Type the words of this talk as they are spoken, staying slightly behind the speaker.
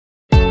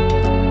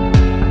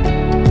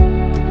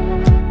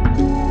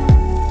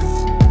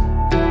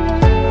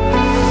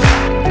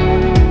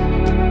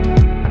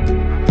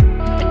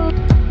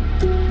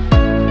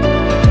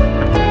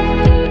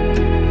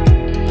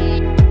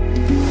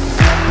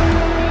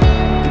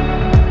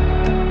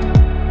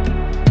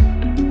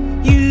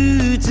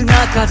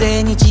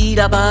風に散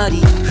らばり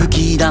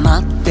吹き溜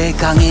って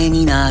影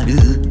になる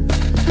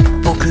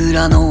僕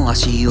らの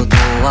足音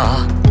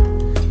は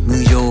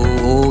無情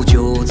を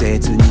饒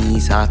舌に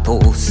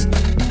諭す。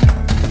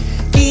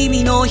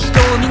君の瞳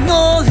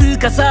の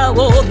深さ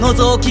を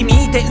覗き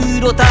見て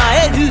うろた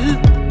える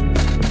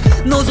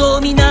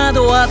望みな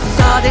どあっ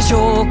たでし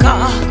ょう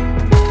か。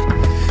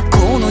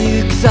この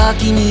行く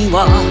先に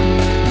は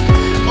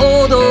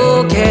お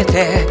どけ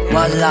て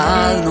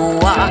笑うの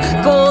は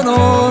こ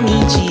の道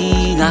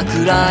が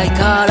暗い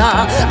か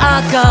ら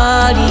明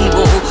かりを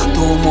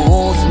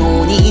灯す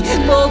のに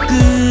僕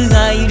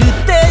がいる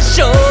で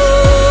しょう。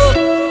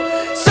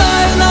さ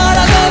よな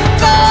らごっ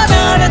こ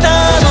なれた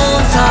の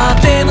さ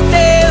でも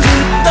手を振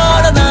っ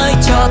たら泣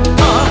いちゃった。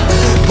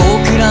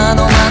僕ら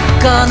の真っ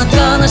赤な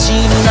悲し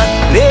みが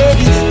くれ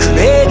るく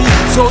れる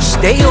そし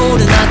て夜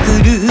が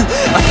来る当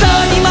た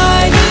り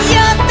前に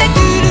やってく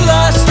る明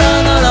日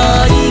な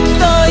ら行き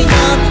たいな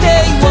んて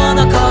言わ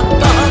なかっ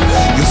た。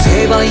寄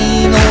せばい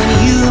いの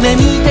に夢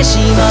見てし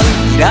まう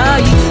未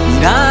来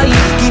未来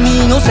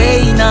君の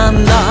せいな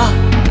んだ。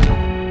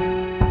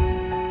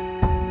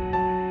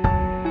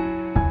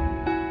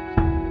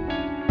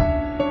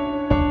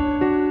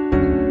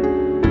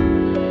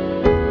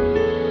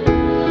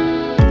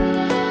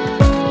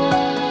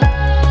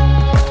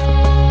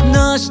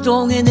成し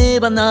遂げね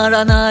ばな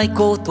らない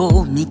こ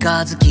と三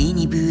日月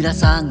にぶら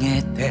下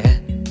げ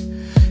て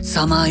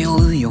さまよ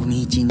う夜道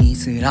に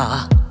す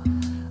ら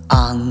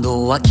安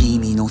堵は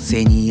君の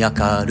背に明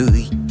る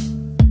い。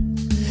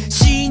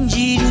信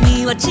じる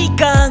には時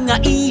間が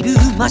いる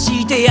ま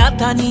してや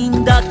他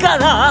人だか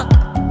ら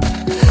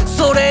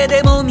それ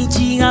でも道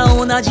が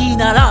同じ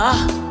なら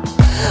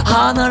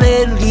離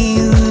れる理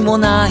由も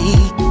ない。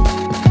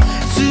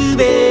全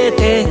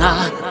てが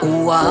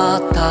終わ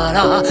った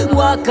ら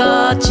分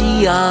か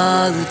ち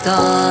合う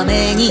た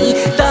めに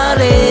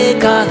誰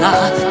か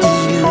がい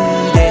る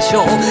でし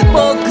ょう僕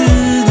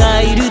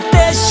がいる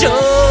でしょう。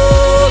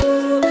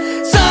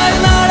さ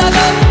よならごっ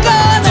こ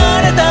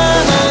なれた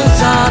の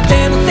さ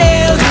でも手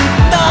を振っ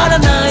たら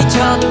泣いち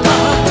ゃった。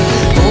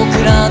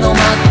僕らの真っ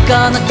赤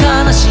な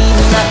悲しみ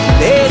がく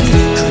れる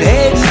くれ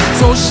る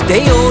そして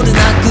夜が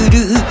来る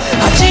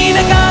初め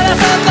からそ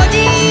こに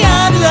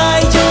ある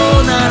愛情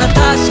なら確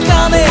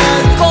かめ合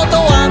うこと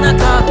はな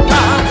かった。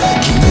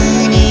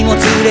君にも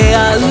連れ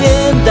合う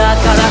縁だ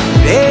から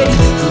触れる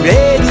触れ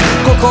る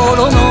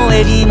心の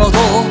襟元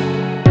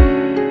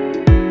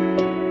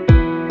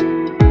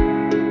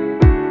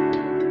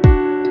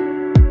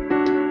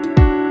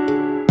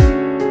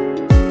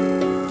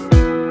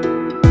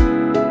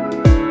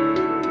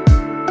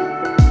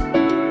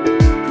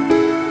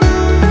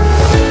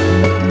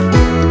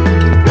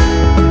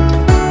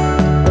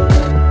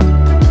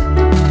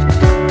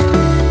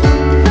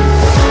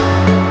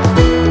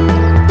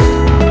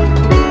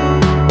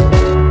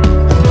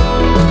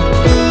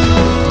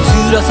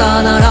辛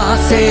さなら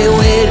背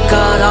負えるか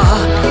ら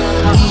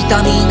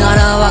痛みな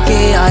ら分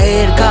け合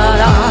えるか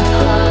ら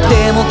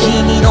でも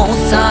君の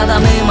定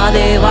めま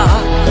では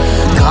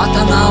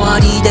肩代わ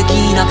りで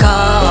きな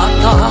か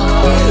った。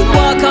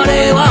別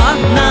れは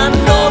何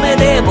度目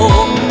でも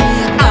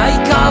相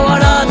変わ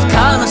らず悲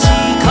し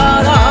い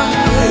から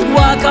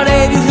別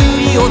れるふ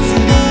りをする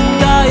ん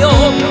だよ。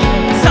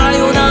さ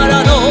よな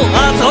らの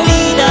遊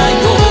びだ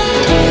よ。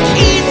い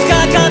つか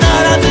必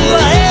ず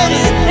会える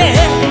って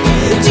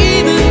自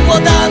分を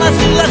騙す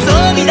遊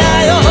びだ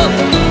よ。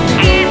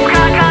いつか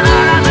必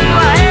ず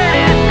会え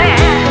るっ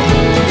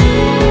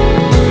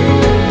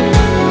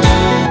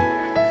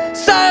て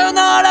さよ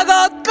ならご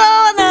っこ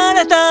な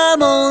れた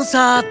もん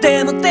さ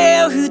でも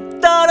手を振っ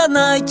たら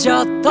泣いち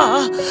ゃっ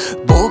た。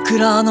僕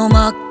らの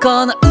真っ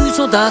赤な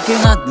嘘だけ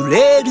が濡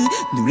れる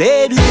濡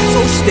れるそ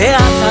して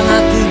朝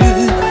が来る。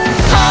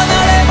離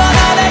れ離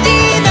れに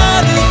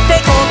なるって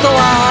こと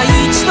は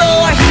一度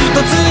は一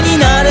つに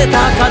なれ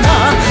たか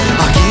な。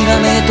諦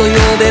めと呼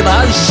べ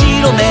ば後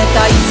ろめ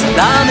たい定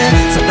め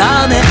定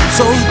め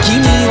そう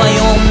君は呼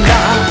んだ。